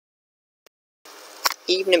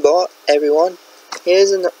Evening, everyone. I'm making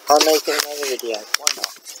another video. Why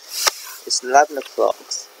not? It's 11 o'clock.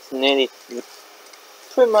 It's nearly,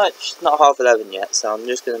 pretty much not half 11 yet, so I'm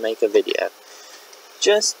just going to make a video.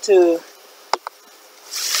 Just to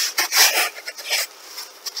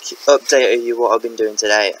update you what I've been doing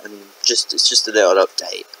today, and it's just a little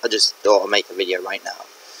update. I just thought I'd make a video right now,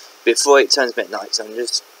 before it turns midnight, so I'm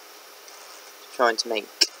just trying to make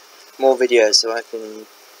more videos so I can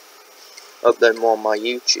upload more on my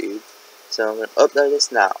YouTube. So I'm going to upload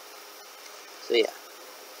this now. So yeah.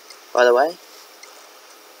 By the way,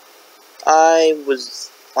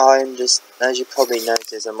 I'm just, as you probably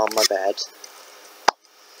noticed, I'm on my bed.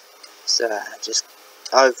 So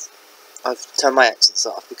I've turned my Xbox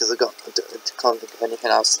off because I can't think of anything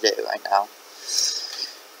else to do right now.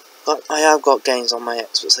 But I have got games on my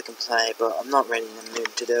Xbox I can play, but I'm not really in the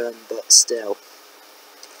mood to do them. But still,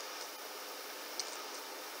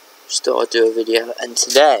 just thought I'd do a video. And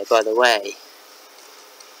today, by the way,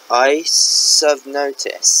 I have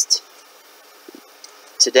noticed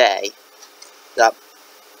today that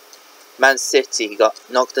Man City got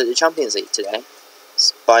knocked out of the Champions League today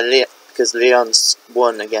because Lyon's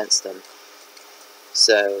won against them.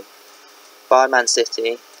 So, bye Man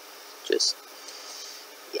City. Just,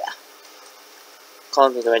 yeah.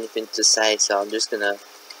 Can't think of anything to say, so I'm just gonna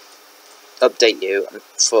update you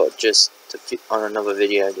on another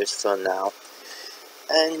video just for now.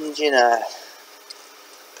 And you know,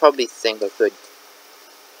 probably think I could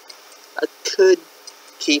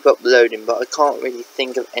keep uploading, but I can't really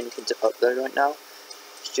think of anything to upload right now.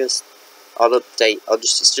 It's just I'm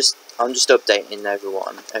just updating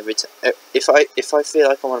everyone every time. If I feel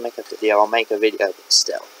like I want to make a video, I'll make a video. But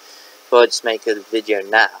still, if I just make a video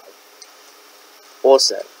now.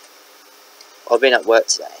 Also, I've been at work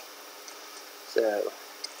today, so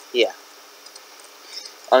yeah.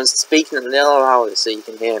 I'm speaking a little louder so you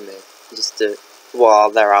can hear me, while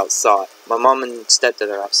they're outside. My mum and stepdad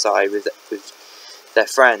are outside with their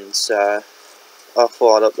friends, so I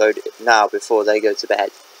thought I'd upload it now before they go to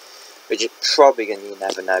bed, which is probably gonna, you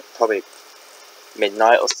never know, probably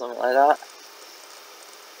midnight or something like that.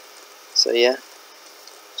 So yeah,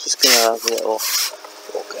 just gonna have a little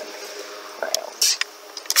walk around.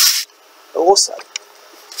 Also,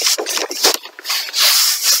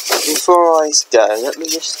 before I go, let me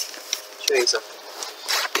just show you something.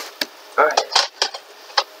 Alright.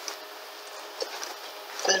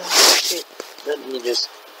 Let me just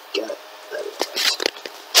get it.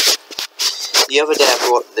 The other day I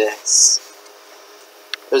bought this.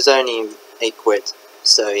 It was only £8,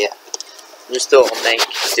 so yeah. I just thought I'd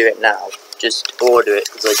do it now. Just order it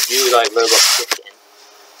because I do like robot chicken.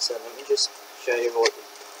 So let me just show you what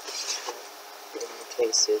the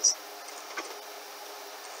case is.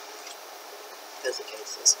 There's the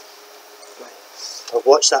cases. Right. I've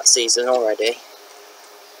watched that season already.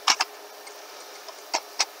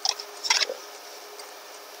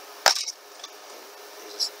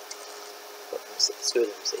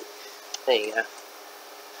 There you go.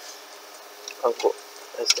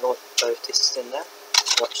 There's both discs in there.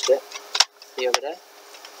 Watched it the other day.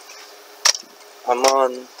 I'm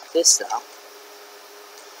on this now.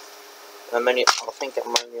 I think I'm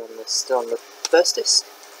only still on the first disc.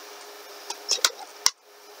 So,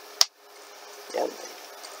 yeah.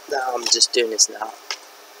 Now I'm just doing this now,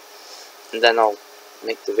 and then I'll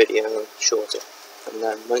make the video shorter. And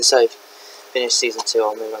then once I've finished season 2,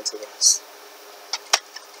 I'll move on to the rest.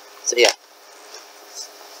 So yeah.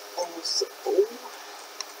 Also,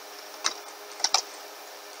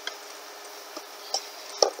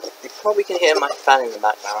 you probably can hear my fan in the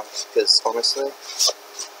background because honestly,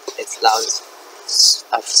 it's loud as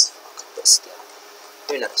fuck, but still,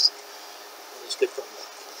 who knows? It's good fun.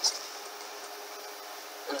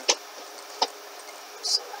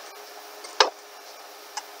 So,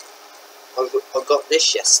 I got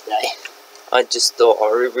this yesterday. I just thought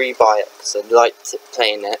I would rebuy it because I liked it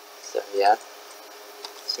playing it. So yeah.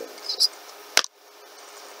 So just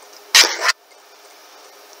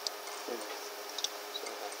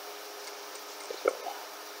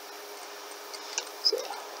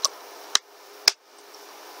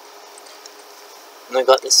and I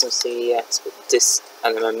got this on CEX, but this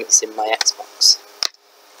at the moment is in my Xbox.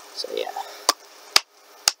 So yeah.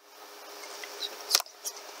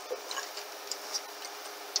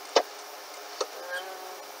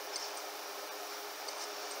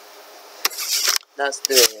 That's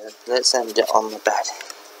the video. Let's end it on the bed.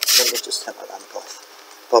 Let me just turn my lamp off.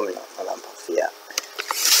 Probably not my lamp off yet.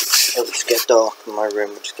 It will just get dark and my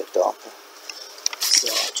room will just get darker. So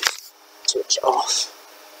I'll just switch it off.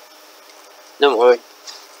 Don't worry.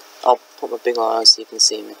 I'll put my big light on so you can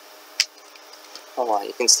see me. Oh well,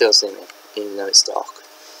 you can still see me, even though it's dark.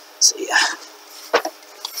 So yeah.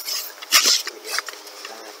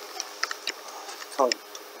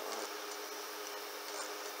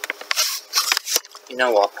 You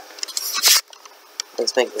know what?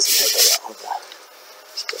 Let's make this a little bit longer.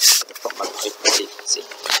 Just put my light so you can see.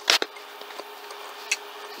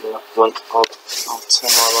 I'll turn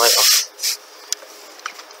my light off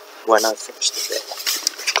when I finish the bit.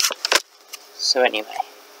 So anyway,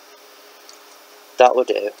 that will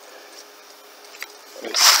do.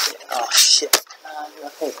 Oh shit! I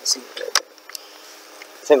think that's a bit.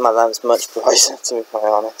 I think my lamp's much brighter, to be quite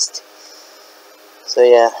honest. So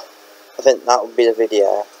yeah, I think that will be the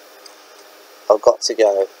video. I've got to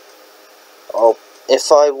go.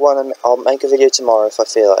 If I want to, I'll make a video tomorrow if I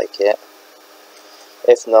feel like it.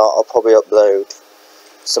 If not, I'll probably upload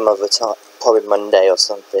some other time, probably Monday or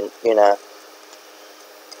something, you know.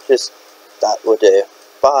 Just, that will do.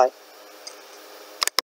 Bye.